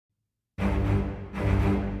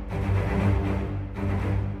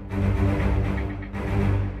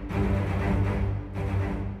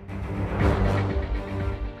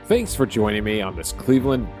Thanks for joining me on this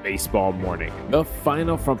Cleveland baseball morning. The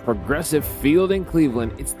final from Progressive Field in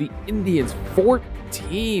Cleveland. It's the Indians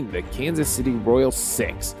 14, the Kansas City Royals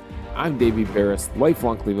 6. I'm Davey Barris,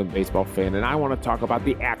 lifelong Cleveland baseball fan, and I want to talk about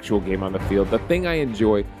the actual game on the field, the thing I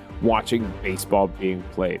enjoy watching baseball being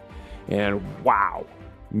played. And wow,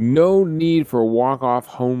 no need for a walk-off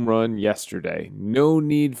home run yesterday. No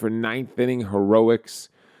need for ninth inning heroics.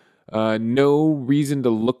 No reason to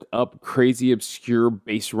look up crazy, obscure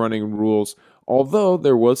base running rules, although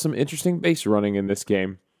there was some interesting base running in this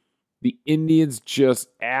game. The Indians just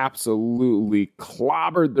absolutely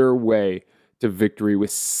clobbered their way to victory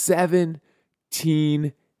with 17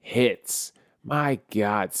 hits. My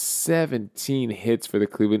God, 17 hits for the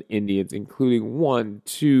Cleveland Indians, including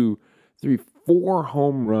 4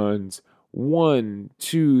 home runs,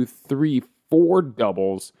 4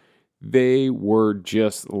 doubles. They were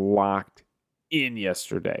just locked in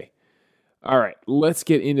yesterday. All right, let's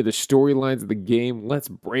get into the storylines of the game. Let's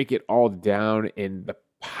break it all down in the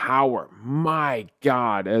power. My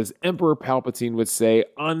God, as Emperor Palpatine would say,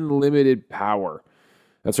 unlimited power.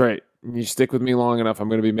 That's right. You stick with me long enough, I'm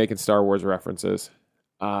going to be making Star Wars references.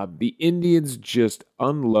 The Indians just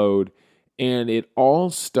unload, and it all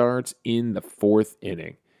starts in the 4th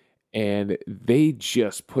inning. And they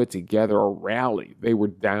just put together a rally. They were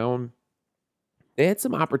down. They had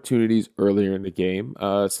some opportunities earlier in the game.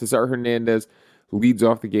 Cesar Hernandez leads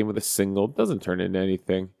off the game with a single. Doesn't turn into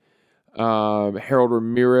anything. Harold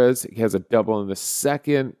Ramirez has a double in the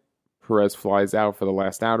 2nd. Perez flies out for the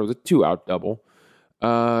last out. It was a 2-out double.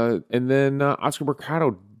 And then Oscar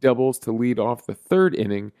Mercado doubles to lead off the 3rd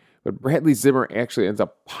inning. But Bradley Zimmer actually ends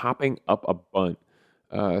up popping up a bunt.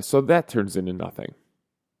 So that turns into nothing.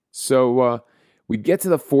 So we get to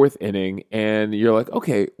the 4th inning, and you're like,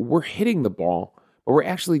 okay, we're hitting the ball, but we're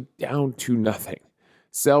actually down 2-0.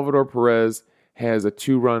 Salvador Perez has a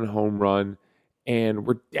 2-run home run, and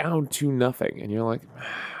we're down 2-0. And you're like,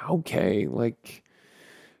 okay, we're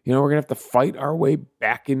going to have to fight our way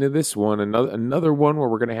back into this one. Another one where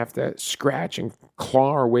we're going to have to scratch and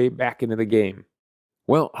claw our way back into the game.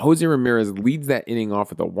 Well, Jose Ramirez leads that inning off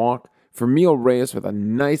with a walk. Fermín Reyes with a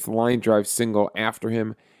nice line drive single after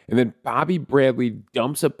him. And then Bobby Bradley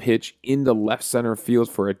dumps a pitch into left center field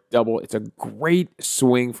for a double. It's a great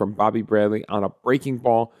swing from Bobby Bradley on a breaking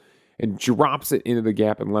ball and drops it into the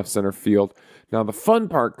gap in left center field. Now, the fun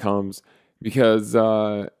part comes because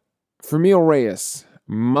Fermín Reyes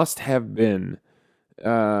must have been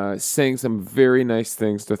saying some very nice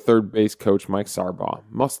things to third base coach Mike Sarbaugh.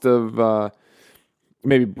 Must have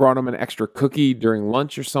maybe brought him an extra cookie during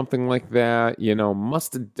lunch or something like that.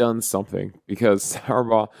 Must have done something because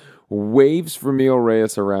Sarbaugh waves Fermín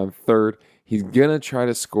Reyes around third. He's going to try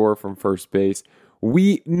to score from first base.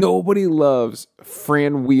 Nobody loves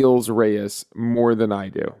Fran Wheels Reyes more than I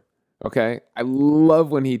do. Okay? I love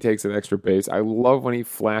when he takes an extra base. I love when he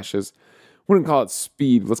flashes. Wouldn't call it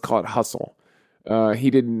speed. Let's call it hustle. He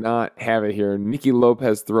did not have it here. Nicky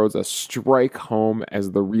Lopez throws a strike home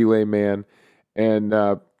as the relay man. And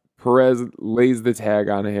Perez lays the tag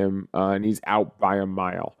on him, and he's out by a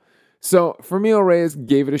mile. So Fermín Reyes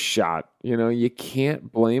gave it a shot. You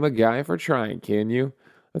can't blame a guy for trying, can you?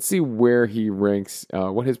 Let's see where he ranks,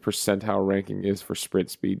 what his percentile ranking is for sprint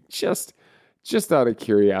speed. Just out of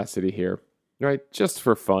curiosity here, right? Just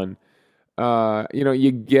for fun.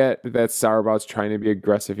 You get that Sarbaugh's trying to be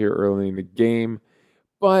aggressive here early in the game,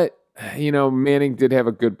 but Manning did have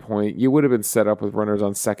a good point. You would have been set up with runners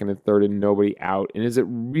on 2nd and 3rd and nobody out. And is it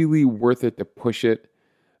really worth it to push it,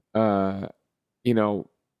 in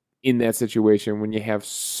that situation when you have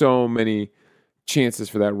so many chances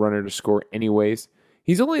for that runner to score anyways?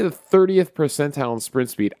 He's only the 30th percentile in sprint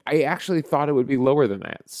speed. I actually thought it would be lower than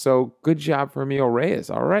that. So good job for Fermín Reyes.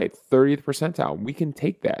 All right, 30th percentile. We can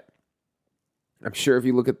take that. I'm sure if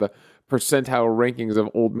you look at the percentile rankings of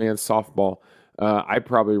old man softball, I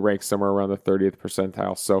probably rank somewhere around the 30th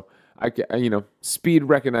percentile. So, speed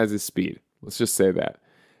recognizes speed. Let's just say that.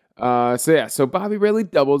 So Bobby Bradley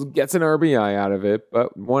doubles, gets an RBI out of it,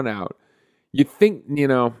 but 1 out. You think,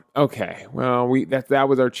 okay, well, that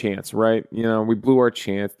was our chance, right? We blew our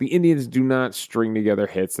chance. The Indians do not string together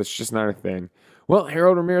hits. That's just not a thing. Well,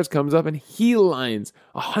 Harold Ramirez comes up and he lines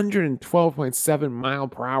 112.7 mile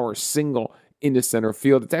per hour single into center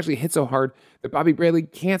field. It's actually hit so hard that Bobby Bradley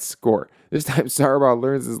can't score. This time Sarbaugh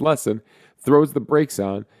learns his lesson, throws the brakes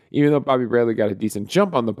on. Even though Bobby Bradley got a decent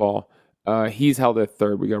jump on the ball, he's held at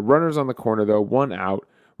third. We got runners on the corner, though, 1 out.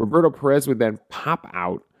 Roberto Perez would then pop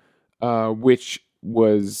out, which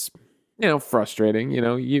was, frustrating.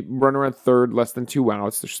 You run around third, less than 2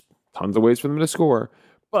 outs. There's tons of ways for them to score.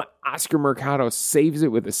 But Oscar Mercado saves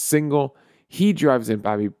it with a single. He drives in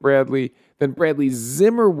Bobby Bradley. Then Bradley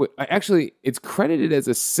Zimmer, actually, it's credited as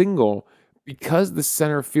a single because the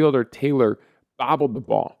center fielder, Taylor, bobbled the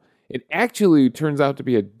ball. It actually turns out to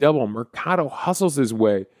be a double. Mercado hustles his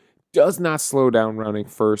way, does not slow down rounding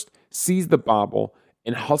first, sees the bobble,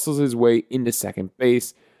 and hustles his way into second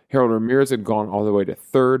base. Harold Ramirez had gone all the way to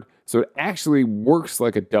third, so it actually works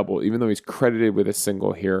like a double, even though he's credited with a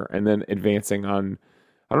single here, and then advancing on,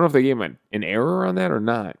 I don't know if they gave him an error on that or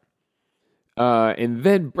not. And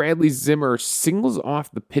then Bradley Zimmer singles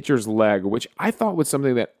off the pitcher's leg, which I thought was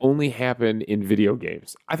something that only happened in video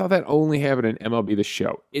games. I thought that only happened in MLB The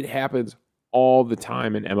Show. It happens all the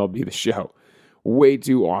time in MLB The Show, way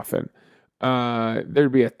too often.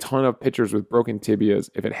 There'd be a ton of pitchers with broken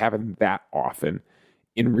tibias if it happened that often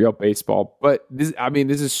in real baseball. But this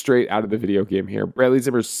is straight out of the video game here. Bradley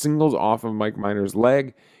Zimmer singles off of Mike Minor's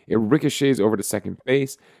leg. It ricochets over to second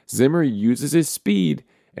base. Zimmer uses his speed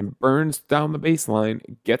and burns down the baseline,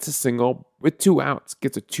 gets a single with 2 outs,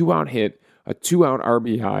 gets a 2-out hit, a 2-out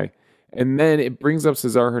RBI, and then it brings up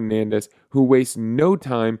Cesar Hernandez, who wastes no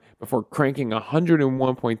time before cranking a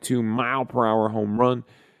 101.2 mile per hour home run,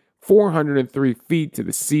 403 feet to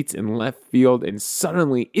the seats in left field, and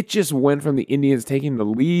suddenly it just went from the Indians taking the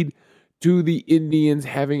lead to the Indians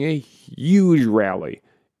having a huge rally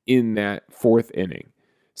in that 4th inning.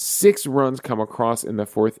 6 runs come across in the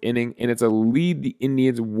 4th inning, and it's a lead the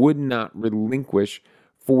Indians would not relinquish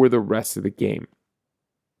for the rest of the game.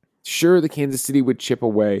 Sure, the Kansas City would chip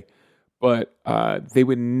away, but they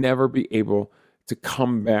would never be able to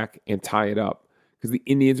come back and tie it up because the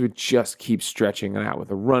Indians would just keep stretching it out with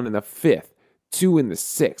a run in the 5th, 2 in the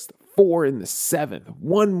 6th, 4 in the 7th,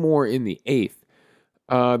 1 more in the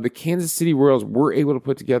 8th. The Kansas City Royals were able to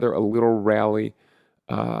put together a little rally.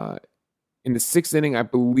 In the 6th inning, I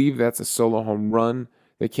believe that's a solo home run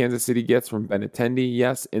that Kansas City gets from Benintendi,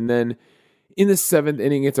 yes. And then in the 7th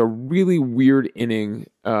inning, it's a really weird inning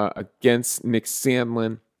against Nick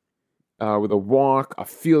Sandlin with a walk, a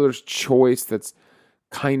fielder's choice that's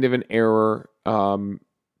kind of an error, then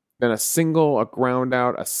a single, a ground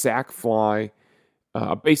out, a sac fly,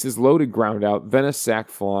 a bases loaded ground out, then a sac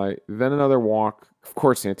fly, then another walk. Of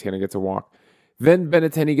course, Santana gets a walk. Then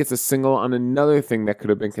Benintendi gets a single on another thing that could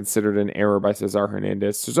have been considered an error by Cesar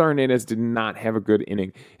Hernandez. Cesar Hernandez did not have a good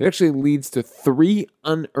inning. It actually leads to 3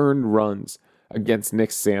 unearned runs against Nick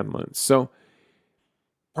Sandlin. So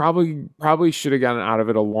probably should have gotten out of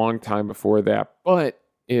it a long time before that. But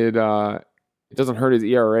it doesn't hurt his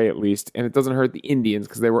ERA at least, and it doesn't hurt the Indians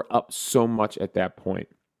because they were up so much at that point.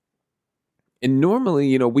 And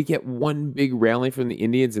normally, we get one big rally from the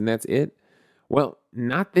Indians and that's it. Well,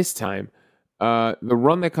 not this time. The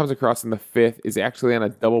run that comes across in the 5th is actually on a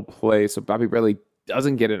double play, so Bobby Bradley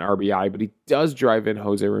doesn't get an RBI, but he does drive in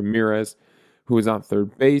Jose Ramirez, who is on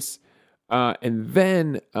third base. And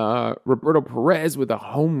then Roberto Perez with a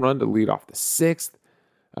home run to lead off the 6th.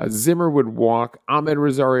 Zimmer would walk. Ahmed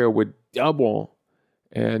Rosario would double,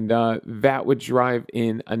 and that would drive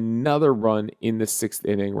in another run in the 6th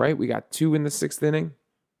inning, right? We got 2 in the 6th inning.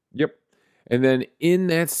 Yep. And then in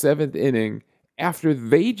that 7th inning, after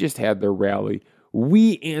they just had their rally,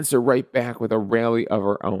 we answer right back with a rally of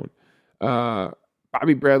our own.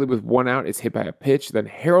 Bobby Bradley with 1 out is hit by a pitch. Then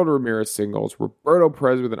Harold Ramirez singles. Roberto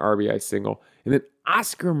Perez with an RBI single. And then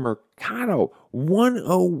Oscar Mercado,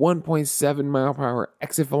 101.7 mile per hour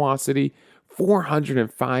exit velocity,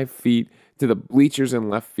 405 feet to the bleachers in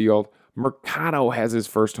left field. Mercado has his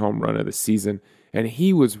first home run of the season, and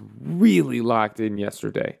he was really locked in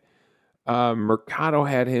yesterday. Mercado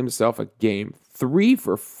had himself a game, 3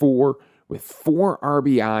 for 4 with 4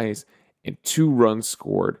 RBIs and 2 runs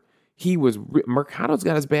scored. Mercado's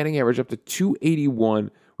got his batting average up to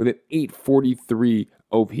 281 with an 843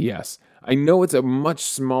 OPS. I know it's a much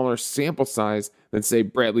smaller sample size than, say,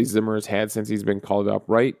 Bradley Zimmer has had since he's been called up,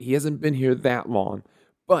 right? He hasn't been here that long,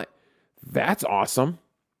 but that's awesome.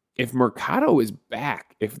 If Mercado is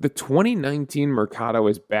back, if the 2019 Mercado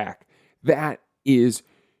is back, that is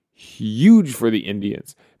huge for the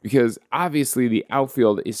Indians because obviously the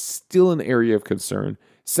outfield is still an area of concern.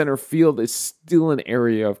 Center field is still an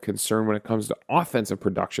area of concern when it comes to offensive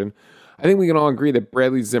production. I think we can all agree that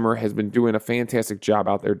Bradley Zimmer has been doing a fantastic job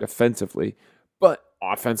out there defensively, but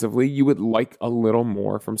offensively, you would like a little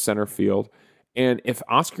more from center field. And if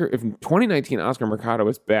 2019 Oscar Mercado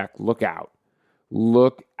is back, look out.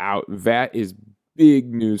 Look out. That is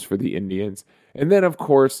big news for the Indians. And then, of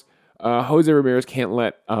course, Jose Ramirez can't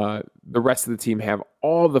let the rest of the team have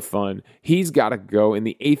all the fun. He's got to go in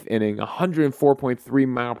the 8th inning, 104.3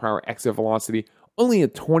 mile per hour exit velocity, only a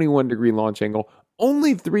 21-degree launch angle,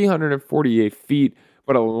 only 348 feet,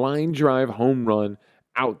 but a line drive home run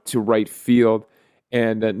out to right field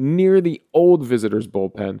and near the old visitors'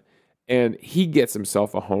 bullpen, and he gets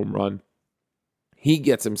himself a home run. He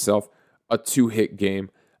gets himself a 2-hit game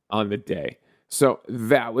on the day. So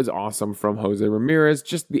that was awesome from Jose Ramirez,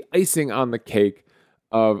 just the icing on the cake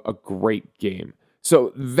of a great game.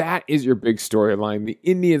 So that is your big storyline. The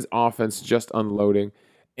Indians offense just unloading.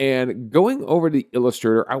 And going over to the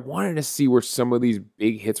Illustrator, I wanted to see where some of these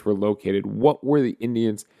big hits were located. What were the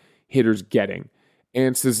Indians hitters getting?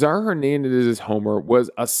 And Cesar Hernandez's homer was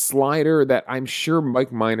a slider that I'm sure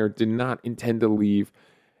Mike Minor did not intend to leave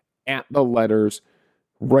at the letters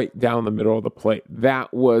right down the middle of the plate.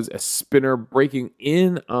 That was a spinner breaking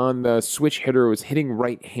in on the switch hitter who was hitting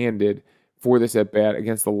right-handed for this at-bat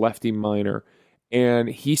against the lefty Minor. And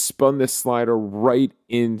he spun this slider right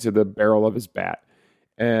into the barrel of his bat.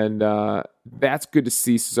 And that's good to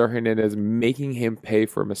see Cesar Hernandez making him pay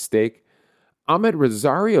for a mistake. Ahmed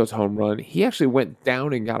Rosario's home run, he actually went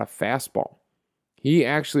down and got a fastball. He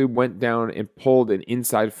actually went down and pulled an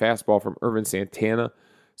inside fastball from Ervin Santana.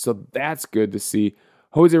 So that's good to see.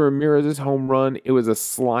 Jose Ramirez's home run, it was a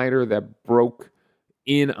slider that broke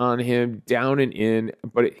in on him, down and in,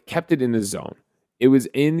 but it kept it in the zone. It was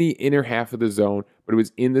in the inner half of the zone, but it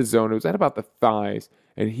was in the zone. It was at about the thighs,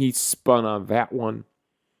 and he spun on that one.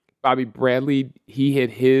 Bobby Bradley, he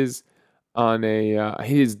hit his on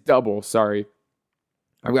his double, sorry.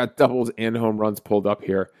 I've got doubles and home runs pulled up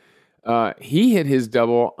here. He hit his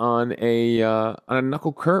double on a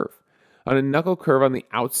knuckle curve. On a knuckle curve on the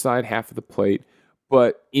outside half of the plate,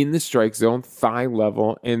 but in the strike zone, thigh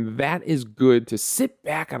level, and that is good. To sit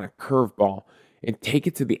back on a curveball and take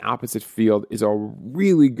it to the opposite field is a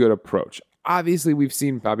really good approach. Obviously, we've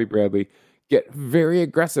seen Bobby Bradley get very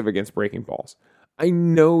aggressive against breaking balls. I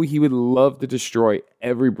know he would love to destroy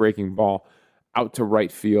every breaking ball out to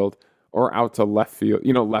right field or out to left field,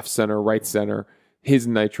 left center, right center, his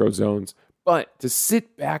nitro zones. But to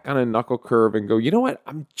sit back on a knuckle curve and go, you know what?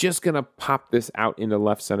 I'm just going to pop this out into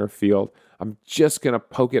left center field. I'm just going to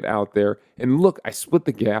poke it out there. And look, I split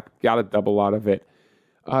the gap, got a double out of it.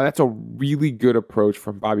 That's a really good approach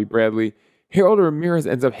from Bobby Bradley. Harold Ramirez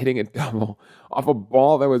ends up hitting a double off a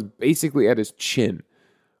ball that was basically at his chin.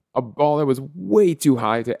 A ball that was way too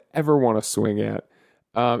high to ever want to swing at.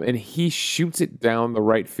 And he shoots it down the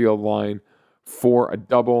right field line for a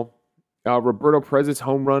double. Roberto Perez's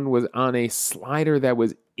home run was on a slider that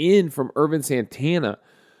was in from Ervin Santana.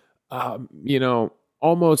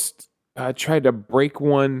 Almost tried to break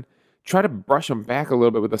one, try to brush him back a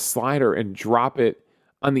little bit with a slider and drop it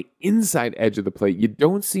on the inside edge of the plate. You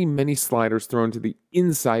don't see many sliders thrown to the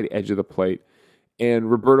inside edge of the plate.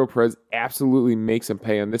 And Roberto Perez absolutely makes him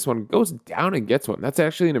pay on this one. Goes down and gets one. That's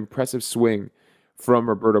actually an impressive swing from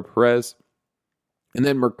Roberto Perez. And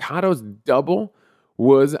then Mercado's double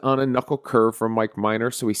was on a knuckle curve from Mike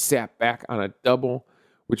Minor, so he sat back on a double,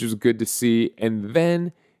 which was good to see. And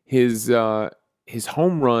then his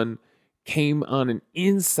home run came on an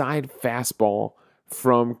inside fastball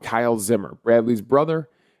from Kyle Zimmer, Bradley's brother,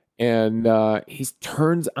 and he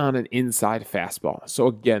turns on an inside fastball. So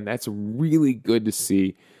again, that's really good to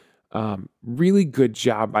see. Really good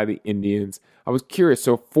job by the Indians. I was curious.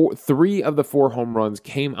 So 3 of the 4 home runs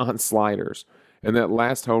came on sliders, and that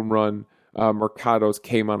last home run, Mercado's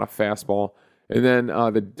came on a fastball. And then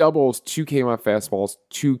the doubles, 2 came on fastballs,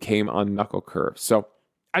 2 came on knuckle curves. So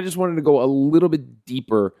I just wanted to go a little bit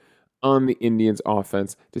deeper on the Indians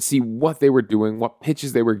offense to see what they were doing, what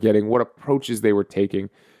pitches they were getting, what approaches they were taking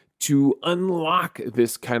to unlock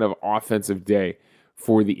this kind of offensive day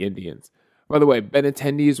for the Indians. By the way,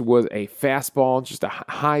 Benintendi's was a fastball, just a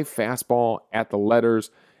high fastball at the letters.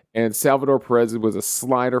 And Salvador Perez was a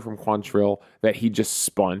slider from Quantrill that he just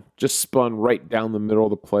spun right down the middle of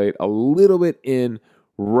the plate, a little bit in,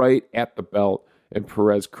 right at the belt, and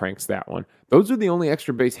Perez cranks that one. Those are the only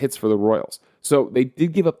extra base hits for the Royals. So they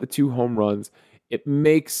did give up the 2 home runs. It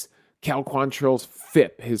makes Cal Quantrill's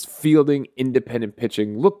FIP, his fielding independent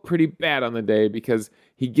pitching, look pretty bad on the day because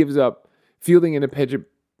he gives up fielding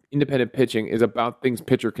independent pitching is about things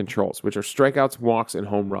pitcher controls, which are strikeouts, walks, and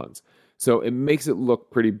home runs. So it makes it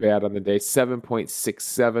look pretty bad on the day,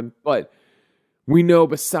 7.67. But we know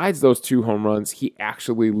besides those 2 home runs, he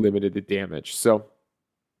actually limited the damage. So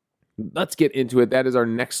let's get into it. That is our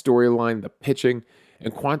next storyline, the pitching.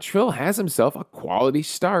 And Quantrill has himself a quality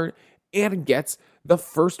start and gets the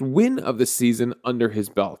first win of the season under his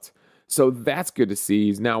belt. So that's good to see.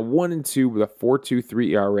 He's now 1-2 with a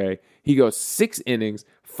 4.23 ERA. He goes 6 innings,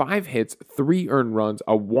 5 hits, 3 earned runs,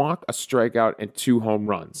 a walk, a strikeout, and 2 home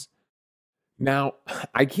runs. Now,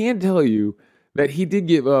 I can tell you that he did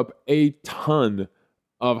give up a ton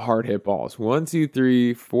of hard hit balls. 1, 2,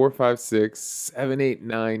 3, 4, 5, 6, 7, 8,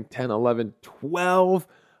 9, 10, 11, 12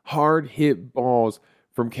 hard hit balls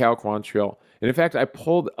from Cal Quantrill. And in fact, I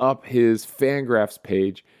pulled up his Fangraphs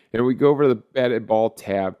page and we go over to the batted ball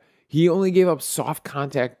tab. He only gave up soft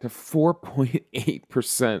contact to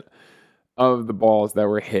 4.8% of the balls that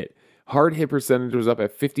were hit. Hard hit percentage was up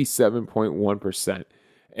at 57.1%.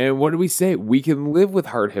 And what do we say? We can live with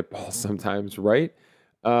hard hit balls sometimes, right?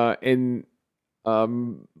 And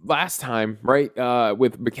last time, right,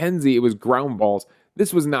 with McKenzie, it was ground balls.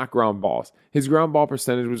 This was not ground balls. His ground ball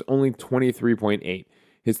percentage was only 23.8.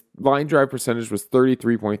 His line drive percentage was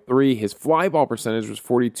 33.3. His fly ball percentage was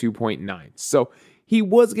 42.9. So he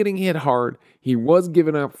was getting hit hard. He was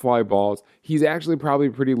giving up fly balls. He's actually probably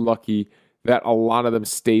pretty lucky that a lot of them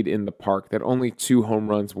stayed in the park, that only 2 home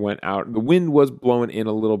runs went out. The wind was blowing in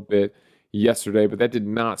a little bit yesterday, but that did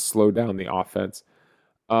not slow down the offense.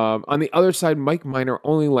 On the other side, Mike Minor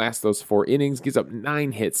only lasts those 4 innings, gives up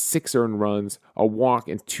 9 hits, 6 earned runs, a walk,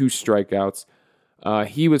 and 2 strikeouts.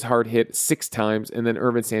 He was hard hit 6 times, and then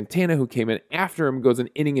Ervin Santana, who came in after him, goes an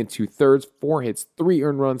inning and 2/3, 4 hits, 3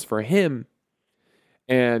 earned runs for him,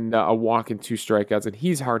 and a walk and 2 strikeouts, and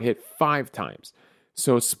he's hard hit 5 times.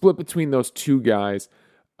 So split between those 2 guys,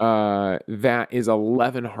 that is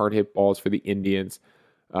 11 hard hit balls for the Indians.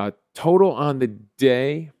 Total on the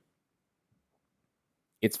day,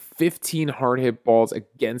 it's 15 hard hit balls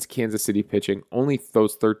against Kansas City pitching, only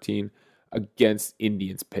those 13 against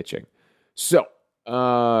Indians pitching. So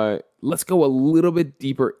let's go a little bit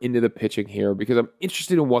deeper into the pitching here because I'm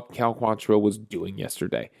interested in what Cal Quantrill was doing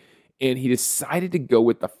yesterday. And he decided to go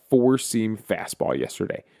with the 4-seam fastball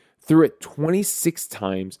yesterday. Threw it 26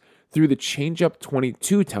 times, threw the changeup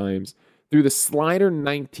 22 times, threw the slider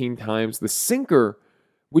 19 times, the sinker,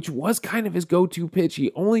 which was kind of his go-to pitch,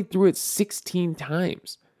 he only threw it 16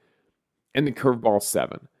 times, and the curveball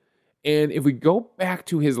 7. And if we go back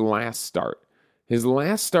to his last start was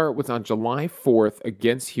on July 4th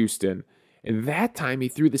against Houston, and that time he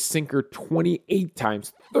threw the sinker 28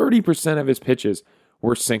 times. 30% of his pitches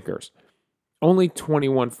were sinkers. Only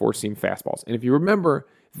 21 4-seam fastballs. And if you remember,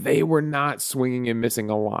 they were not swinging and missing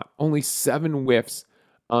a lot. Only 7 whiffs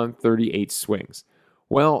on 38 swings.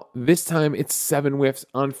 Well, this time it's 7 whiffs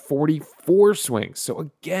on 44 swings. So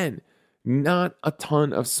again, not a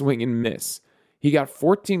ton of swing and miss. He got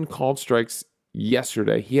 14 called strikes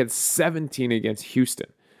yesterday. He had 17 against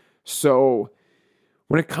Houston. So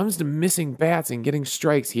when it comes to missing bats and getting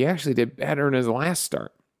strikes, he actually did better in his last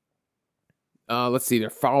start. Let's see, there are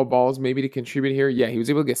foul balls maybe to contribute here. Yeah, he was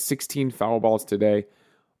able to get 16 foul balls today.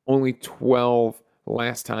 Only 12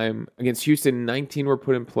 last time. Against Houston, 19 were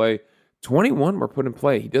put in play. 21 were put in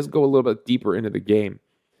play. He does go a little bit deeper into the game.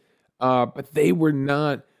 But they were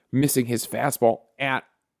not missing his fastball at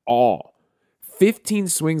all. 15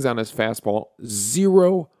 swings on his fastball,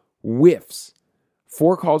 0 whiffs.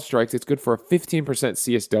 4 called strikes. It's good for a 15%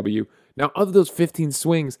 CSW. Now, of those 15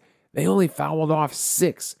 swings, they only fouled off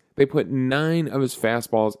 6. They put 9 of his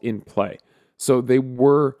fastballs in play. So they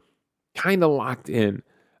were kind of locked in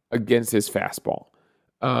against his fastball.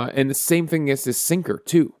 And the same thing against his sinker,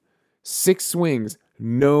 too. 6 swings,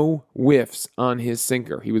 no whiffs on his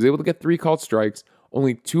sinker. He was able to get 3 called strikes,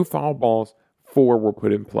 only 2 foul balls, 4 were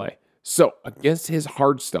put in play. So against his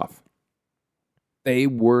hard stuff, they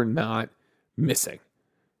were not missing.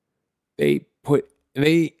 They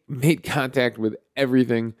made contact with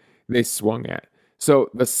everything they swung at. So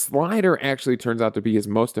the slider actually turns out to be his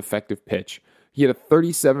most effective pitch. He had a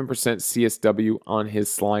 37% CSW on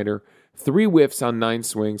his slider, 3 whiffs on 9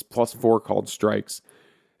 swings, plus 4 called strikes.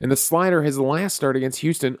 And the slider, his last start against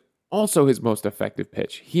Houston, also his most effective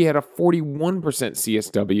pitch. He had a 41%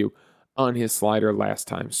 CSW on his slider last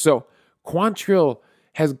time. So Quantrill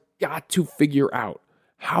has got to figure out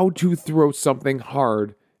how to throw something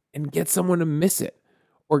hard and get someone to miss it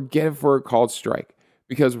or get it for a called strike.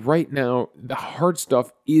 Because right now, the hard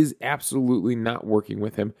stuff is absolutely not working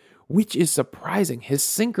with him, which is surprising. His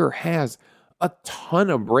sinker has a ton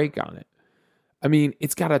of break on it. I mean,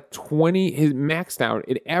 it's got a 20, his maxed out,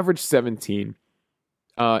 it averaged 17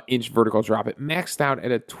 inch vertical drop. It maxed out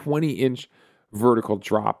at a 20-inch vertical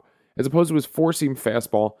drop, as opposed to his 4-seam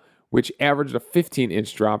fastball, which averaged a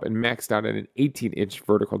 15-inch drop and maxed out at an 18-inch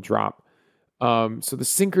vertical drop. So the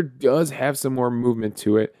sinker does have some more movement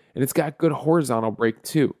to it, and it's got good horizontal break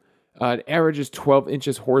too. It averages 12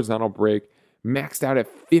 inches horizontal break, maxed out at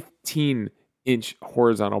 15-inch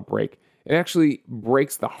horizontal break. It actually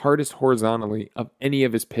breaks the hardest horizontally of any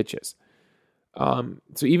of his pitches. So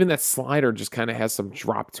even that slider just kind of has some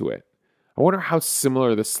drop to it. I wonder how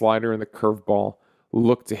similar the slider and the curveball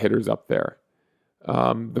look to hitters up there.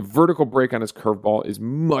 The vertical break on his curveball is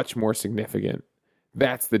much more significant.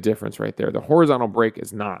 That's the difference right there. The horizontal break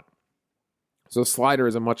is not. So the slider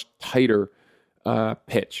is a much tighter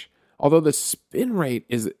pitch. Although the spin rate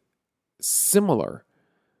is similar.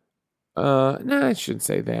 I shouldn't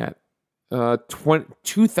say that.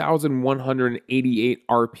 2,188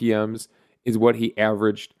 RPMs is what he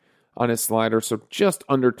averaged on his slider, so just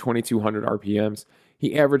under 2,200 RPMs.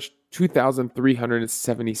 He averaged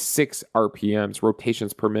 2,376 RPMs,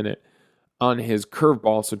 rotations per minute, on his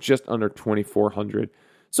curveball, so just under 2,400.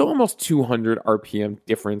 So almost 200 RPM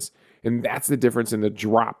difference, and that's the difference in the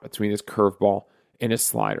drop between his curveball and his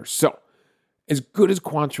slider. So as good as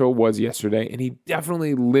Quantrill was yesterday, and he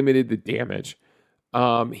definitely limited the damage,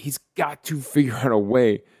 he's got to figure out a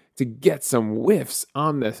way to get some whiffs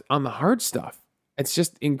on the hard stuff. It's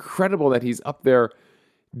just incredible that he's up there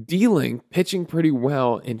pitching pretty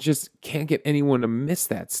well, and just can't get anyone to miss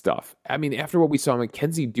that stuff. I mean, after what we saw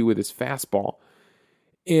McKenzie do with his fastball,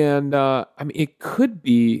 and it could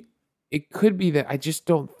be that I just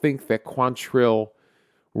don't think that Quantrill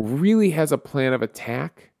really has a plan of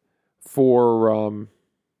attack for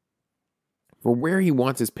where he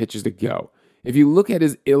wants his pitches to go. If you look at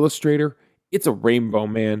his illustrator, it's a rainbow,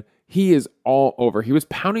 man. He is all over. He was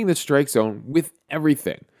pounding the strike zone with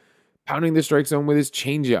everything. Pounding the strike zone with his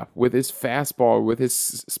changeup, with his fastball, with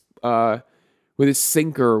his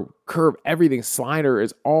sinker, curve, everything. Slider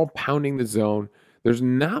is all pounding the zone. There's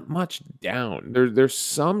not much down. There's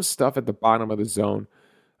some stuff at the bottom of the zone.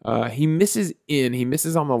 He misses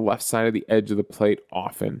on the left side of the edge of the plate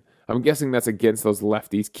often. I'm guessing that's against those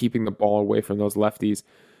lefties, keeping the ball away from those lefties.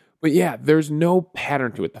 But yeah, there's no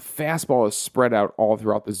pattern to it. The fastball is spread out all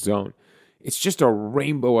throughout the zone. It's just a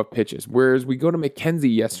rainbow of pitches. Whereas we go to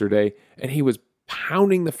McKenzie yesterday, and he was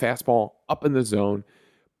pounding the fastball up in the zone,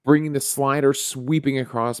 bringing the slider sweeping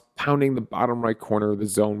across, pounding the bottom right corner of the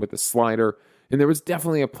zone with the slider. And there was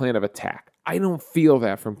definitely a plan of attack. I don't feel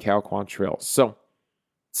that from Cal Quantrill. So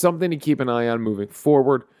something to keep an eye on moving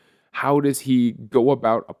forward. How does he go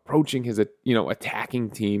about approaching his,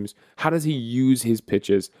 attacking teams? How does he use his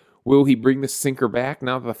pitches? Will he bring the sinker back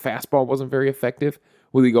now that the fastball wasn't very effective?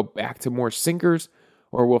 Will he go back to more sinkers?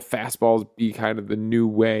 Or will fastballs be kind of the new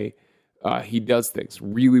way he does things?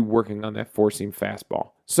 Really working on that four-seam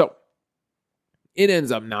fastball. So it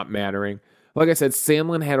ends up not mattering. Like I said,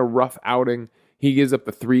 Sandlin had a rough outing. He gives up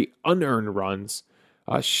the 3 unearned runs.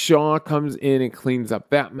 Shaw comes in and cleans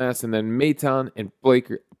up that mess. And then Maton and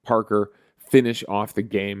Blake Parker finish off the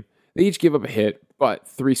game. They each give up a hit, but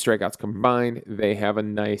 3 strikeouts combined. They have a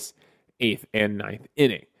nice 8th and 9th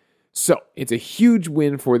inning. So it's a huge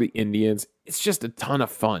win for the Indians. It's just a ton of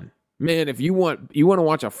fun. Man, if you want to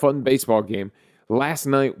watch a fun baseball game, last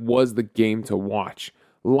night was the game to watch.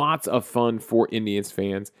 Lots of fun for Indians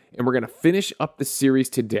fans. And we're going to finish up the series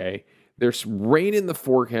today. There's rain in the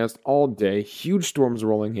forecast all day. Huge storms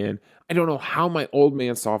rolling in. I don't know how my old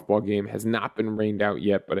man softball game has not been rained out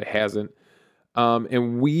yet, but it hasn't.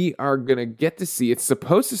 And we are going to get to see, it's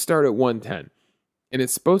supposed to start at 1:10. And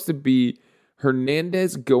it's supposed to be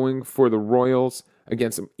Hernandez going for the Royals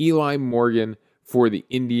against Eli Morgan for the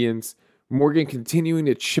Indians. Morgan continuing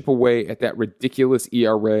to chip away at that ridiculous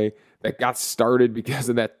ERA that got started because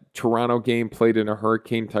of that Toronto game played in a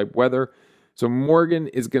hurricane-type weather. So Morgan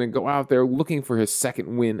is going to go out there looking for his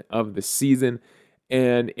second win of the season.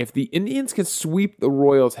 And if the Indians can sweep the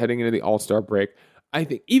Royals heading into the All-Star break, I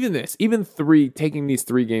think taking these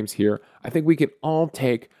 3 games here, I think we can all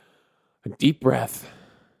take a deep breath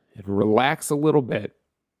and relax a little bit.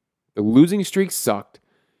 The losing streak sucked.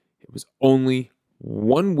 It was only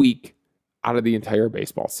 1 week out of the entire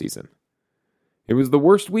baseball season. It was the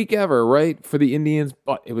worst week ever, right, for the Indians,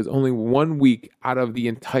 but it was only 1 week out of the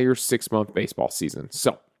entire 6-month baseball season.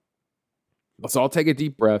 So let's all take a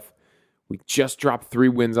deep breath. We just dropped 3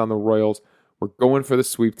 wins on the Royals. We're going for the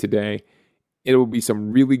sweep today. It will be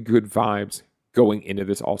some really good vibes going into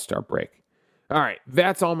this All-Star break. All right,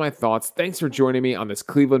 that's all my thoughts. Thanks for joining me on this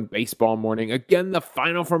Cleveland baseball morning. Again, the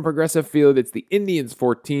final from Progressive Field. It's the Indians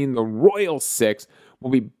 14, the Royals 6.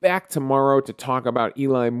 We'll be back tomorrow to talk about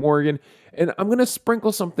Eli Morgan, and I'm going to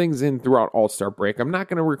sprinkle some things in throughout All-Star break. I'm not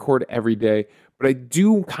going to record every day, but I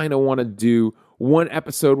do kind of want to do one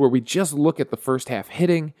episode where we just look at the first half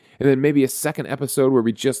hitting, and then maybe a second episode where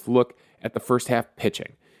we just look at the first half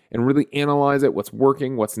pitching and really analyze it, what's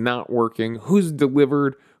working, what's not working, who's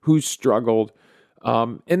delivered, who's struggled.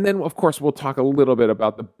 And then, of course, we'll talk a little bit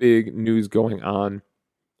about the big news going on.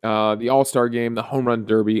 The All-Star game, the Home Run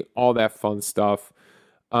Derby, all that fun stuff.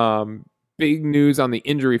 Big news on the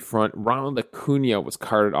injury front. Ronald Acuna was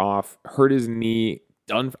carted off, hurt his knee,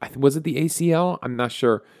 was it the ACL? I'm not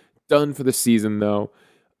sure. done for the season, though.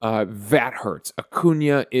 That hurts.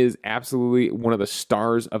 Acuna is absolutely one of the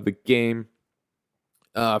stars of the game.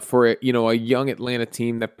 For a young Atlanta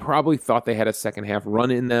team that probably thought they had a second half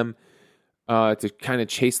run in them to kind of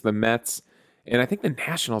chase the Mets. And I think the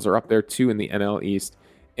Nationals are up there too in the NL East.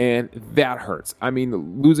 And that hurts. I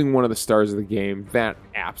mean, losing one of the stars of the game, that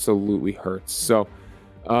absolutely hurts. So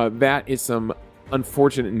that is some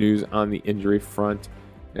unfortunate news on the injury front.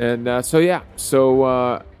 And like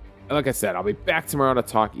I said, I'll be back tomorrow to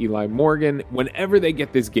talk Eli Morgan. Whenever they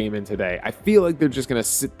get this game in today, I feel like they're just going to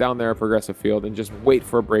sit down there at Progressive Field and just wait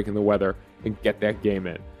for a break in the weather and get that game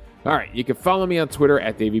in. All right, you can follow me on Twitter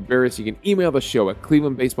at Davey Berris. You can email the show at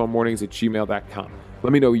clevelandbaseballmornings@gmail.com.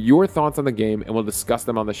 Let me know your thoughts on the game, and we'll discuss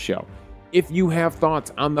them on the show. If you have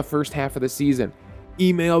thoughts on the first half of the season,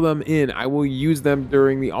 email them in. I will use them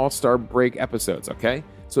during the All-Star break episodes, okay?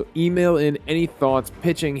 So email in any thoughts,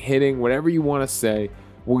 pitching, hitting, whatever you want to say.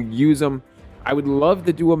 We'll use them. I would love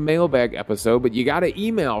to do a mailbag episode, but you got to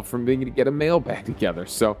email from me to get a mailbag together.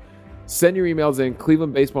 So send your emails in,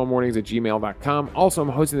 clevelandbaseballmornings@gmail.com. Also, I'm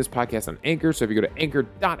hosting this podcast on Anchor, so if you go to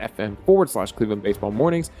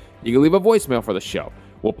anchor.fm/clevelandbaseballmornings, you can leave a voicemail for the show.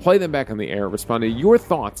 We'll play them back on the air, respond to your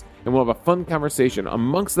thoughts, and we'll have a fun conversation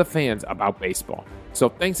amongst the fans about baseball. So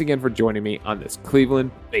thanks again for joining me on this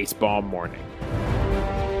Cleveland Baseball Morning.